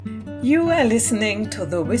You are listening to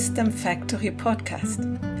the Wisdom Factory podcast.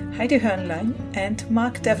 Heidi Hörnlein and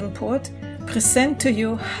Mark Davenport present to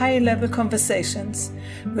you high-level conversations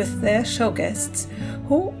with their show guests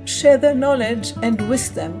who share their knowledge and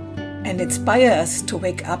wisdom and inspire us to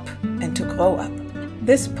wake up and to grow up.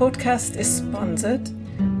 This podcast is sponsored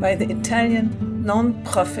by the Italian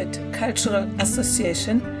non-profit cultural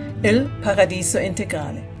association Il Paradiso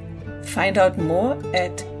Integrale. Find out more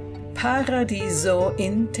at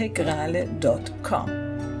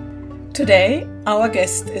paradisointegrale.com. Today, our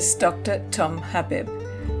guest is Dr. Tom Habib,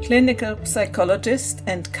 clinical psychologist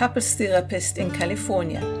and couples therapist in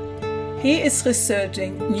California. He is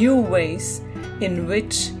researching new ways in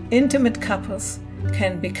which intimate couples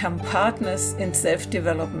can become partners in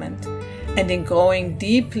self-development and in growing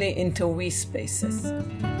deeply into we spaces.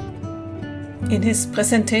 In his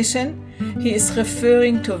presentation, he is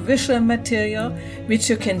referring to visual material which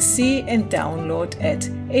you can see and download at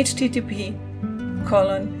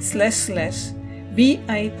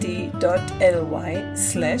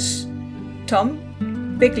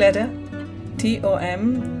http://vid.ly/Tom, big letter,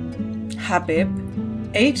 Tom, Habib,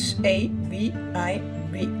 Habiv,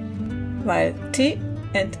 while T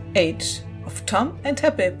and H of Tom and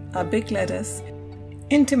Habib are big letters.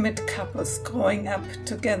 Intimate couples growing up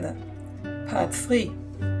together. Part 3.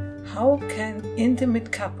 How can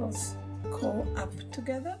intimate couples grow up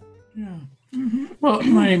together? Yeah. Mm-hmm. Well,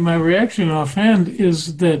 my reaction offhand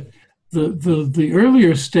is that the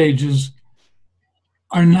earlier stages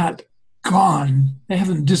are not gone. They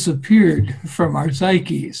haven't disappeared from our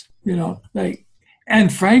psyches,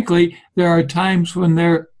 and frankly, there are times when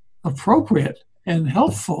they're appropriate and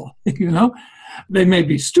helpful, They may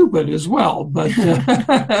be stupid as well, but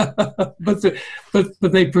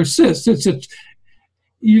but they persist.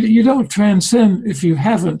 You don't transcend if you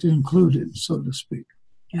haven't included, so to speak.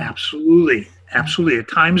 Absolutely. At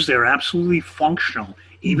times they're absolutely functional,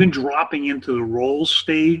 even dropping into the role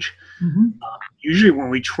stage. Mm-hmm. Usually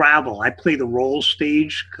when we travel, I play the role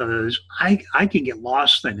stage because I can get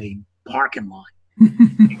lost in a parking lot.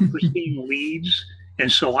 Christine leads,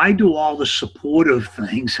 and so I do all the supportive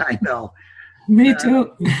things, I know. Me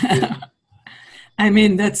too. I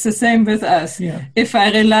mean, that's the same with us. Yeah. If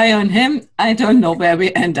I rely on him, I don't know where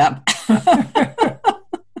we end up. I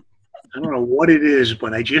don't know what it is,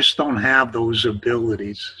 but I just don't have those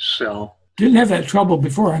abilities. So didn't have that trouble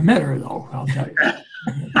before I met her, though, I'll tell you.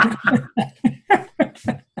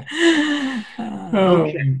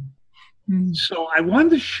 Okay. So I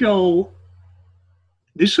wanted to show,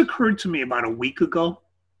 this occurred to me about a week ago,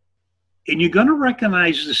 and you're going to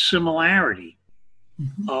recognize the similarity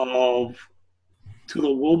to the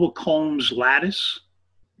Wilbur-Combs lattice.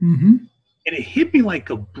 Mm-hmm. And it hit me like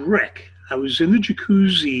a brick. I was in the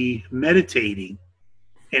jacuzzi meditating,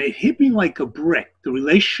 and it hit me like a brick. The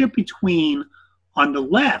relationship between, on the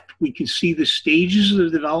left, we can see the stages of the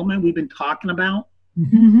development we've been talking about.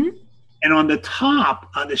 Mm-hmm. And on the top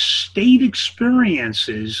are the state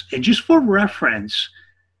experiences. And just for reference,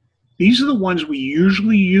 these are the ones we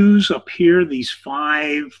usually use up here, these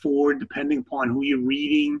 5, 4, depending upon who you're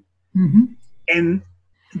reading. Mm-hmm. And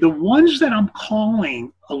the ones that I'm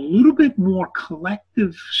calling a little bit more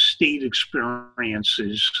collective state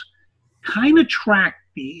experiences kind of track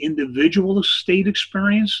the individual state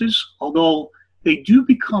experiences, although they do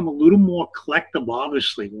become a little more collective,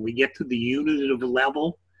 obviously, when we get to the unitive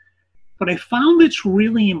level. But I found it's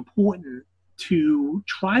really important to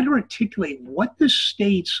try to articulate what the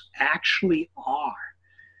states actually are,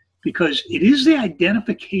 because it is the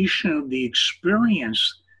identification of the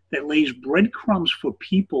experience that lays breadcrumbs for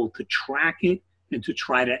people to track it and to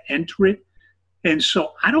try to enter it. And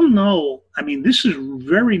so I don't know, I mean, this is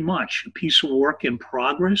very much a piece of work in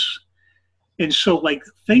progress. And so like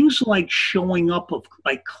things like showing up of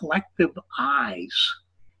like collective eyes,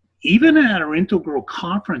 even at our integral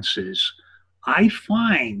conferences, I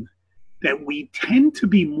find that we tend to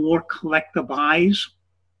be more collective eyes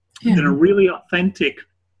than a really authentic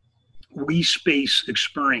we space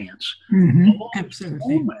experience. Mm-hmm.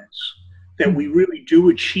 Absolutely. Moments that we really do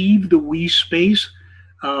achieve the we space.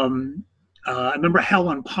 I remember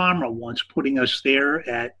Helen Palmer once putting us there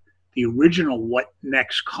at the original What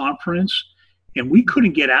Next conference, and we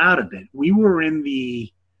couldn't get out of it. We were in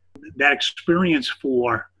that experience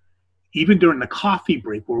for, even during the coffee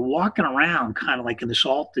break, we're walking around kind of like in this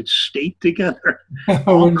altered state together.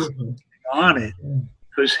 On it. Yeah.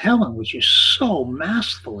 Because Helen was just so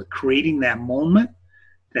masterful at creating that moment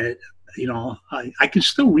that, I can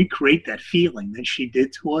still recreate that feeling that she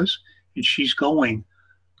did to us. And she's going,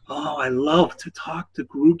 Oh, I love to talk to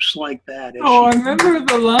groups like that. Oh, I remember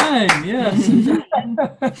the line. Yes.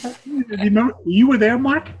 Remember, you were there,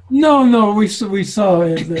 Mark? No, we saw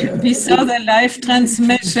it. We saw the live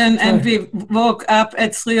transmission, and we woke up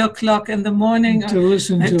at 3:00 in the morning to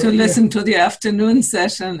listen to the afternoon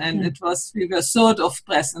session, and we were sort of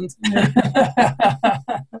present.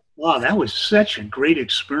 Wow, that was such a great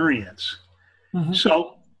experience. Uh-huh.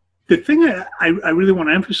 So the thing I really want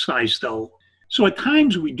to emphasize, though, so at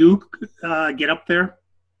times we do get up there,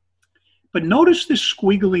 but notice this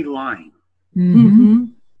squiggly line. Mm-hmm.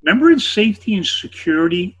 Remember in safety and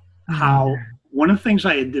security, how one of the things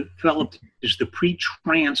I had developed is the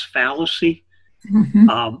pre-trans fallacy. Mm-hmm.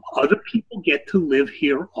 Other people get to live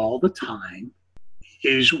here all the time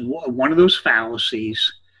is one of those fallacies.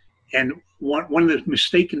 And one of the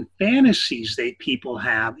mistaken fantasies that people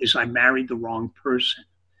have is I married the wrong person.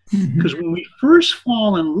 Because when we first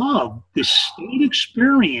fall in love, the state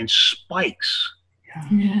experience spikes.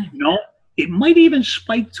 Yeah. You know, it might even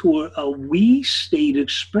spike to a we state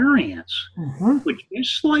experience. But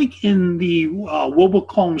just like in the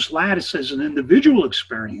Wilbecolm's lattice as an individual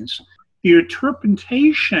experience, the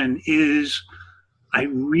interpretation is I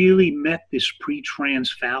really met this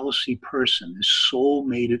pre-trans fallacy person, this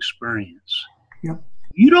soulmate experience. Yep.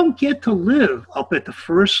 You don't get to live up at the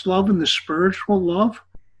first love and the spiritual love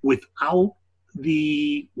without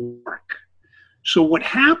the work. So what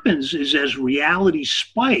happens is as reality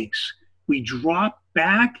spikes, we drop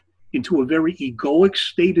back into a very egoic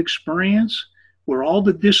state experience where all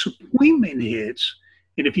the disappointment hits.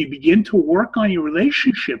 And if you begin to work on your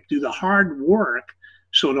relationship, do the hard work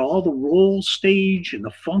so that all the role stage and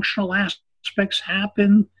the functional aspects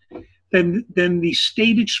happen, then the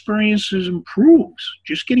state experiences improves.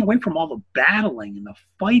 Just getting away from all the battling and the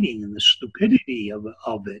fighting and the stupidity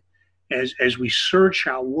of it as we search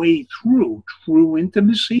our way through true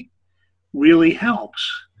intimacy really helps.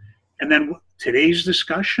 And then today's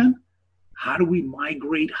discussion, how do we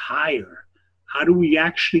migrate higher? How do we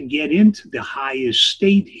actually get into the highest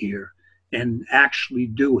state here and actually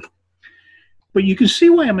do it? But you can see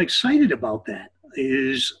why I'm excited about that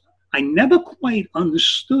is I never quite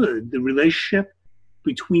understood the relationship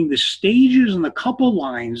between the stages and the couple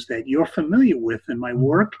lines that you're familiar with in my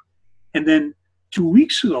work. And then 2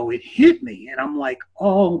 weeks ago, it hit me and I'm like,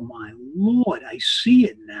 oh my Lord, I see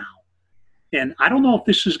it now. And I don't know if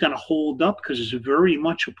this is going to hold up because it's very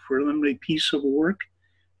much a preliminary piece of work,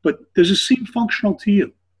 but does it seem functional to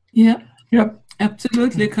you? Yeah. Yep.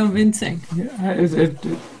 Absolutely convincing. Yeah,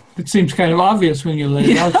 it seems kind of obvious when you lay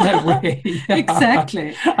it out that way. Yeah.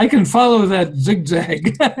 Exactly. I can follow that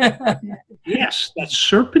zigzag. Yes, that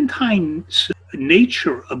serpentine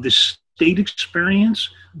nature of the state experience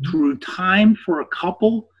through time for a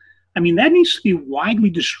couple, I mean, that needs to be widely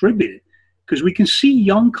distributed because we can see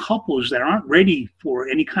young couples that aren't ready for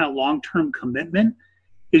any kind of long-term commitment.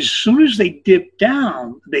 As soon as they dip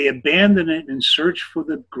down, they abandon it and search for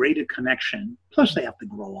the greater connection. Plus, they have to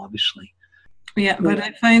grow, obviously. Yeah, but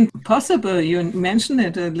I find possible, you mentioned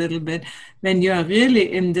it a little bit, when you are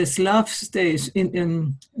really in this love stage,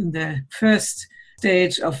 in the first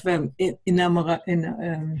stage of falling in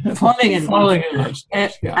love.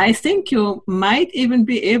 Yeah. I think you might even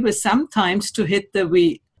be able sometimes to hit the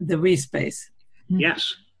we space.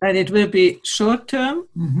 Yes. But it will be short term,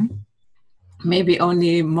 maybe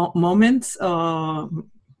only moments or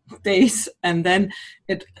days, and then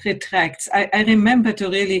it retracts. I remember to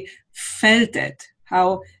really felt it,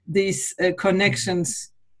 how these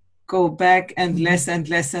connections go back and less and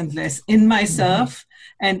less and less in myself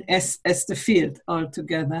and as the field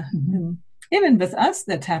altogether. Even with us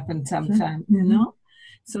that happened sometime, you know?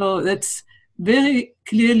 So that's very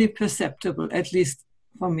clearly perceptible, at least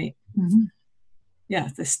for me. Yeah,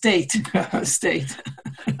 the state.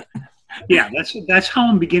 Yeah, that's how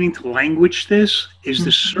I'm beginning to language this, is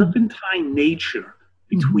the serpentine nature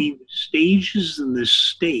between the stages in this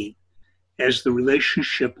state as the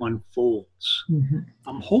relationship unfolds.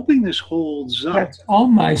 I'm hoping this holds up. That's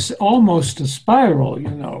almost a spiral, you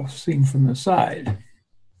know, seen from the side.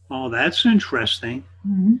 Oh, that's interesting.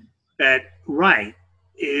 That, right,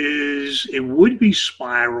 is it would be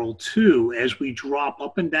spiral too as we drop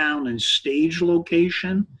up and down in stage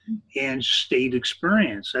location and state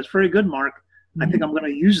experience. That's very good, Mark. I think I'm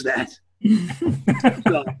going to use that.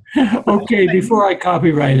 Okay, before I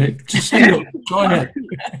copyright it, just go ahead.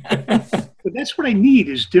 But that's what I need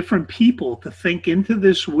is different people to think into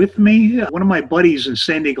this with me. One of my buddies in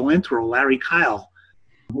San Diego Intro, Larry Kyle,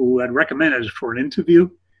 who I'd recommended for an interview.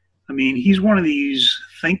 I mean, he's one of these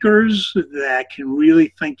thinkers that can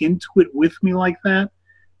really think into it with me like that.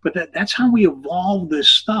 But that's how we evolve this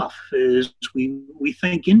stuff, is we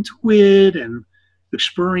think into it, and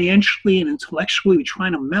experientially and intellectually we try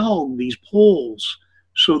to meld these poles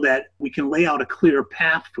so that we can lay out a clear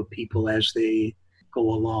path for people as they go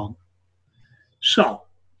along. So,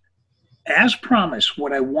 as promised,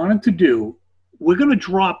 what I wanted to do, we're going to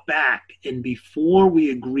drop back, and before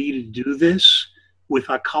we agree to do this with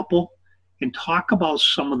our couple, and talk about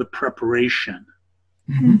some of the preparation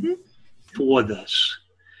for this.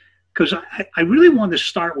 Because I really want to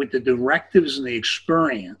start with the directives and the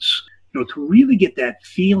experience, to really get that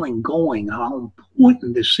feeling going, how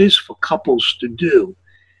important this is for couples to do.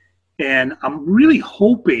 And I'm really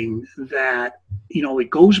hoping that, it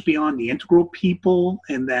goes beyond the integral people,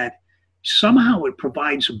 and that somehow it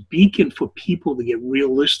provides a beacon for people to get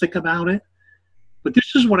realistic about it. But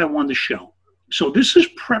this is what I wanted to show. So this is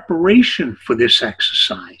preparation for this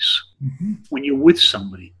exercise when you're with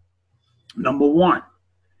somebody. Number one,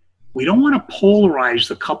 we don't want to polarize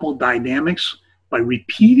the couple dynamics by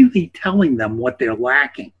repeatedly telling them what they're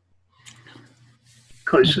lacking.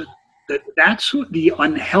 Because that's the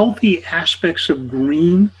unhealthy aspects of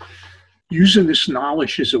green, using this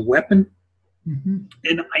knowledge as a weapon.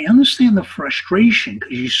 And I understand the frustration,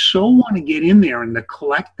 because you so want to get in there in the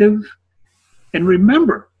collective. And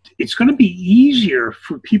remember, it's going to be easier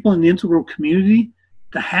for people in the integral community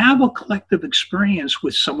to have a collective experience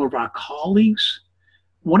with some of our colleagues.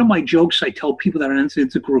 One of my jokes I tell people that are in the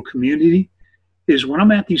integral community is, when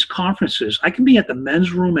I'm at these conferences, I can be at the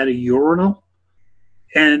men's room at a urinal,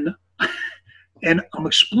 and I'm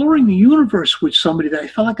exploring the universe with somebody that I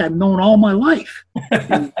felt like I've known all my life.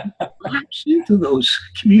 And lapse into those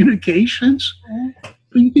communications.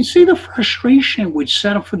 But you can see the frustration which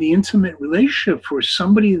set up for the intimate relationship for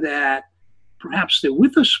somebody that perhaps they're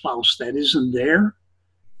with a spouse that isn't there.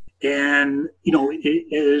 And,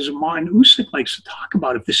 as Martin Usick likes to talk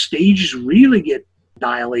about, if the stages really get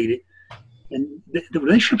dilated, and the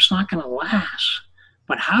relationship's not going to last.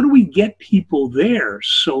 But how do we get people there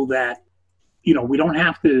so that, we don't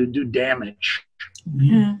have to do damage?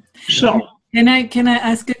 Yeah. So, Can I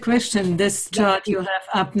ask a question? This chart you have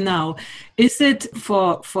up now, is it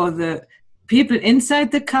for the people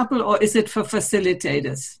inside the couple, or is it for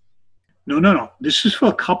facilitators? No. This is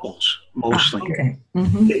for couples mostly. Okay.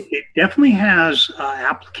 It definitely has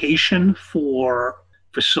application for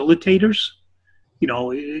facilitators.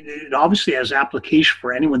 It obviously has application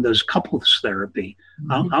for anyone that does couples therapy.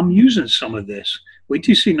 I'm using some of this. Wait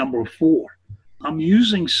till you see number 4. I'm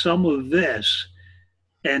using some of this.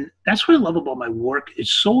 And that's what I love about my work.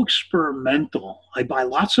 It's so experimental. I buy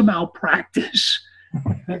lots of malpractice,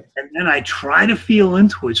 and then I try to feel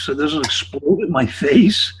into it so it doesn't explode in my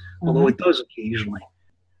face, although it does occasionally.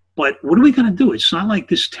 But what are we going to do? It's not like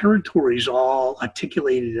this territory is all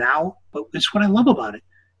articulated out, but it's what I love about it,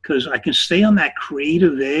 because I can stay on that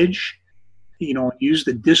creative edge, and use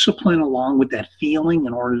the discipline along with that feeling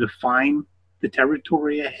in order to find the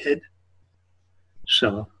territory ahead.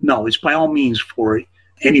 So, no, it's by all means for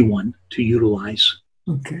anyone to utilize.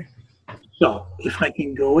 Okay. So if I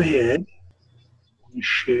can go ahead and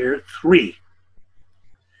share 3.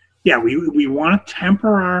 Yeah, we want to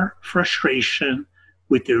temper our frustration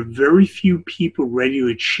with there are very few people ready to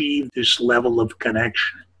achieve this level of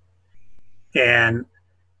connection. And,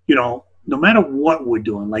 no matter what we're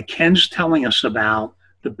doing, like Ken's telling us about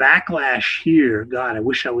the backlash here, God, I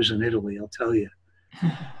wish I was in Italy, I'll tell you.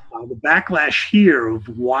 The backlash here of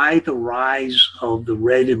why the rise of the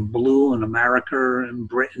red and blue in America and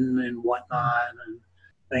Britain and whatnot. And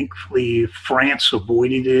thankfully, France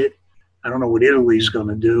avoided it. I don't know what Italy's going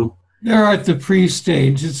to do. They're at the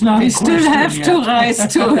pre-stage. It's not. We still have yet. to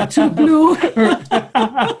rise to blue.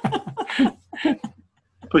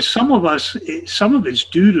 But some of it's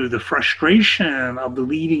due to the frustration of the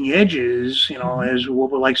leading edges, as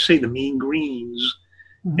what we like to say, the mean greens,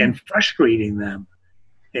 and frustrating them.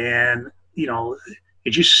 And,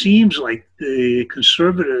 it just seems like the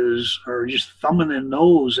conservatives are just thumbing their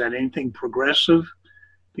nose at anything progressive,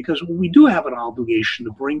 because we do have an obligation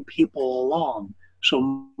to bring people along.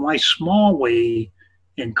 So my small way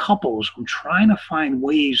in couples, I'm trying to find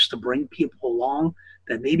ways to bring people along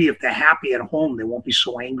that maybe if they're happy at home, they won't be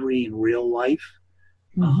so angry in real life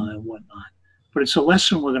and whatnot. But it's a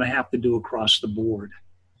lesson we're going to have to do across the board.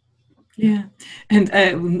 Yeah, and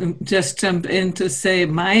I just jump in to say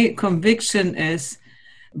my conviction is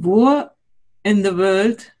war in the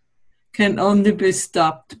world can only be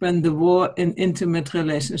stopped when the war in intimate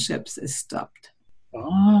relationships is stopped.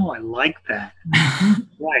 Oh, I like that.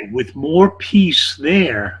 Right, with more peace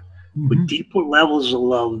there, with deeper levels of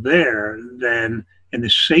love there, and the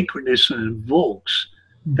sacredness it invokes,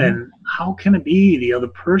 then how can it be the other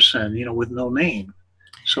person, with no name?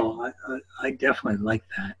 So I definitely like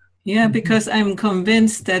that. Yeah, because I'm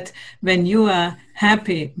convinced that when you are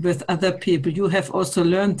happy with other people, you have also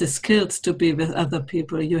learned the skills to be with other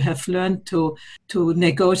people. You have learned to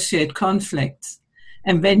negotiate conflicts.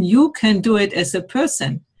 And when you can do it as a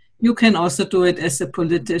person, you can also do it as a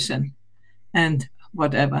politician and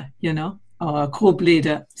whatever, or a group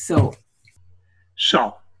leader. So,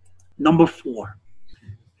 number 4,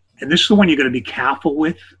 and this is the one you're going to be careful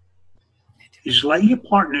with, is let your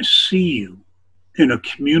partner see you in a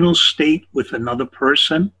communal state with another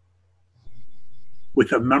person,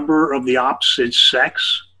 with a member of the opposite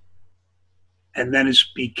sex, and then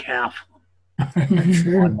it's be careful.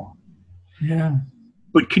 Sure. Yeah.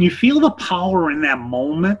 But can you feel the power in that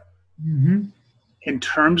moment? In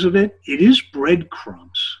terms of it is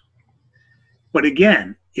breadcrumbs. But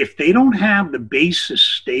again, if they don't have the basis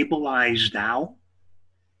stabilized out,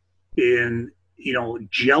 and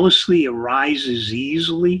jealousy arises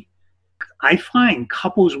easily, I find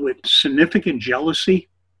couples with significant jealousy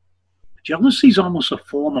is almost a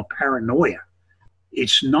form of paranoia.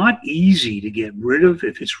 It's not easy to get rid of.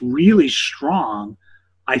 If it's really strong,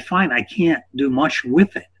 I find I can't do much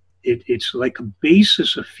with it. It's like a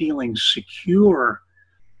basis of feeling secure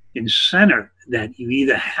and centered that you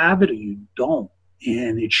either have it or you don't.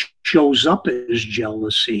 And it shows up as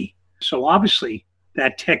jealousy. So obviously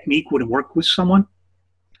that technique wouldn't work with someone.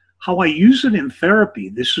 How I use it in therapy,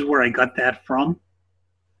 this is where I got that from,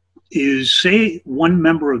 is say one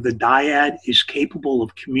member of the dyad is capable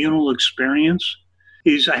of communal experience,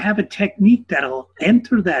 is I have a technique that'll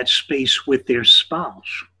enter that space with their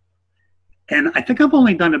spouse. And I think I've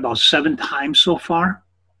only done it about 7 times so far.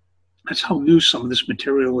 That's how new some of this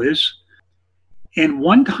material is. And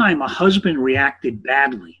one time a husband reacted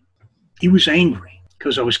badly. He was angry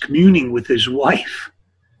because I was communing with his wife.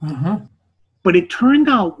 But it turned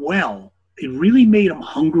out well. It really made him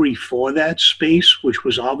hungry for that space, which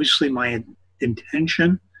was obviously my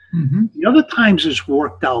intention. The other times it's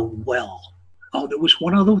worked out well. Oh, there was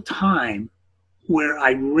one other time where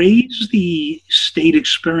I raised the state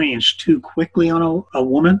experience too quickly on a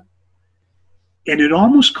woman, and it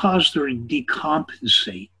almost caused her to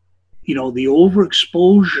decompensate. The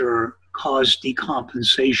overexposure caused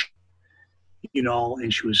decompensation.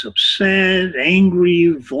 And she was upset, angry,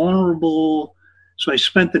 vulnerable. So I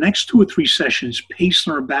spent the next 2 or 3 sessions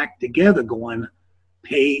pacing her back together going,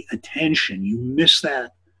 pay attention. You missed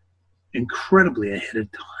that incredibly ahead of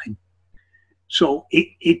time. So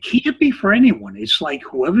it can't be for anyone. It's like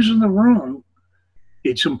whoever's in the room,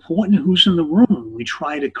 it's important who's in the room. We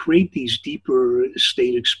try to create these deeper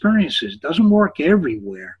state experiences. It doesn't work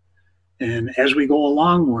everywhere. And as we go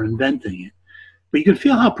along, we're inventing it. But you can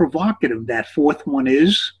feel how provocative that 4th one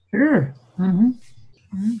is. Sure.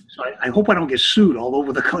 So I hope I don't get sued all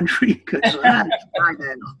over the country because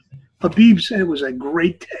Habib said it was a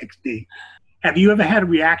great technique. Have you ever had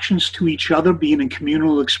reactions to each other being in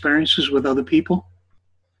communal experiences with other people?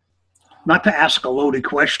 Not to ask a loaded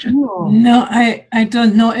question. No, I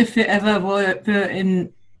don't know if we ever were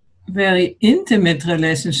in very intimate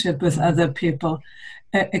relationship with other people.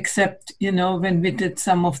 Except, when we did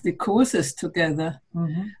some of the courses together,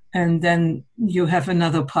 and then you have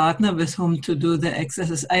another partner with whom to do the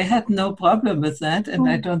exercise. I had no problem with that, and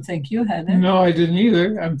I don't think you had it. No, I didn't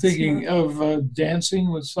either. I'm thinking of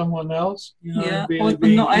dancing with someone else.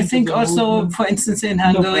 I think also, movement. For instance, in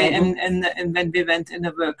Hungary, and when we went in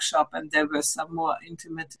a workshop, and there were some more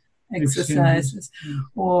intimate exercises.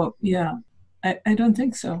 I don't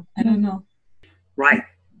think so. I don't know. Right.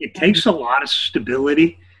 It takes a lot of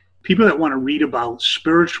stability. People that want to read about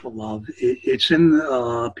spiritual love, it's in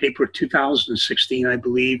the paper 2016, I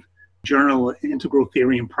believe, Journal of Integral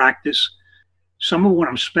Theory and Practice. Some of what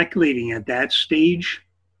I'm speculating at that stage,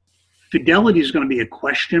 fidelity is going to be a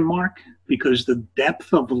question mark because the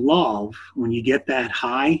depth of love, when you get that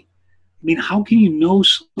high, how can you know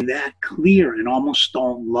something that clear and almost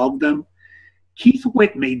don't love them? Keith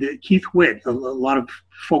Witt, a lot of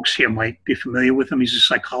folks here might be familiar with him. He's a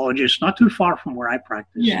psychologist, not too far from where I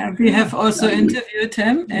practice. Yeah, we have also interviewed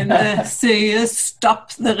him, and the series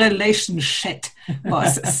Stop the Relationship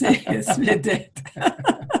was seriously did.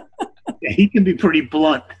 Yeah, he can be pretty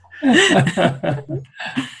blunt. But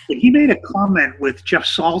he made a comment with Jeff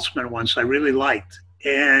Saltzman once I really liked.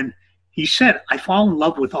 And he said, I fall in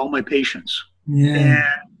love with all my patients. Yeah.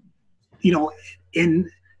 And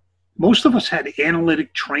most of us had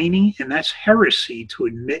analytic training, and that's heresy to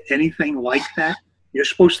admit anything like that. You're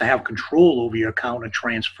supposed to have control over your counter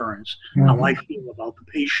transference, how I feel about the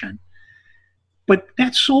patient. But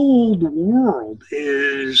that so old world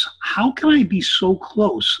is, how can I be so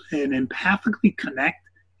close and empathically connect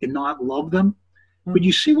and not love them? But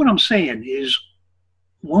you see what I'm saying is,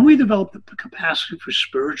 when we develop the capacity for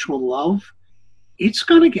spiritual love, it's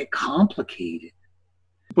going to get complicated.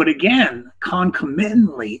 But again,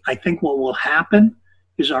 concomitantly, I think what will happen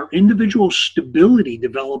is our individual stability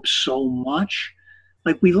develops so much.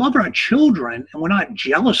 Like, we love our children and we're not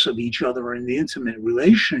jealous of each other in the intimate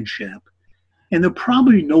relationship. And there'll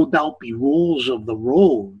probably no doubt be rules of the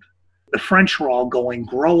road. The French are all going,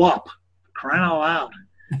 grow up, crying out loud.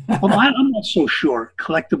 Well, I'm not so sure.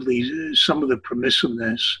 Collectively, some of the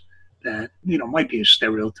permissiveness that, might be a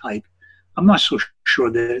stereotype, I'm not so sure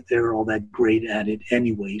that they're all that great at it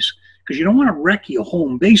anyways, because you don't want to wreck your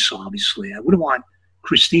home base, obviously. I wouldn't want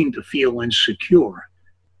Christine to feel insecure.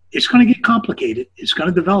 It's going to get complicated. It's going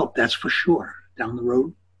to develop, that's for sure, down the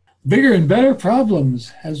road. Bigger and better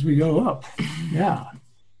problems as we go up. Yeah.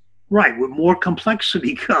 Right. With more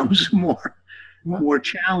complexity comes more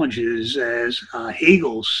challenges. As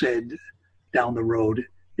Hegel said, down the road,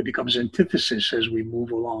 it becomes antithesis as we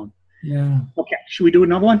move along. Yeah. Okay. Should we do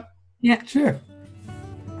another one? Yeah, sure.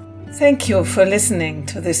 Thank you for listening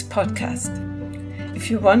to this podcast. If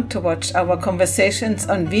you want to watch our conversations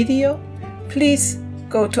on video, please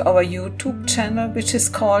go to our YouTube channel, which is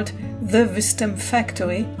called The Wisdom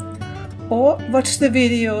Factory, or watch the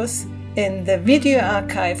videos in the video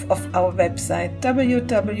archive of our website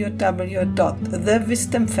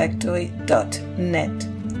www.thewisdomfactory.net.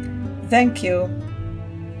 Thank you.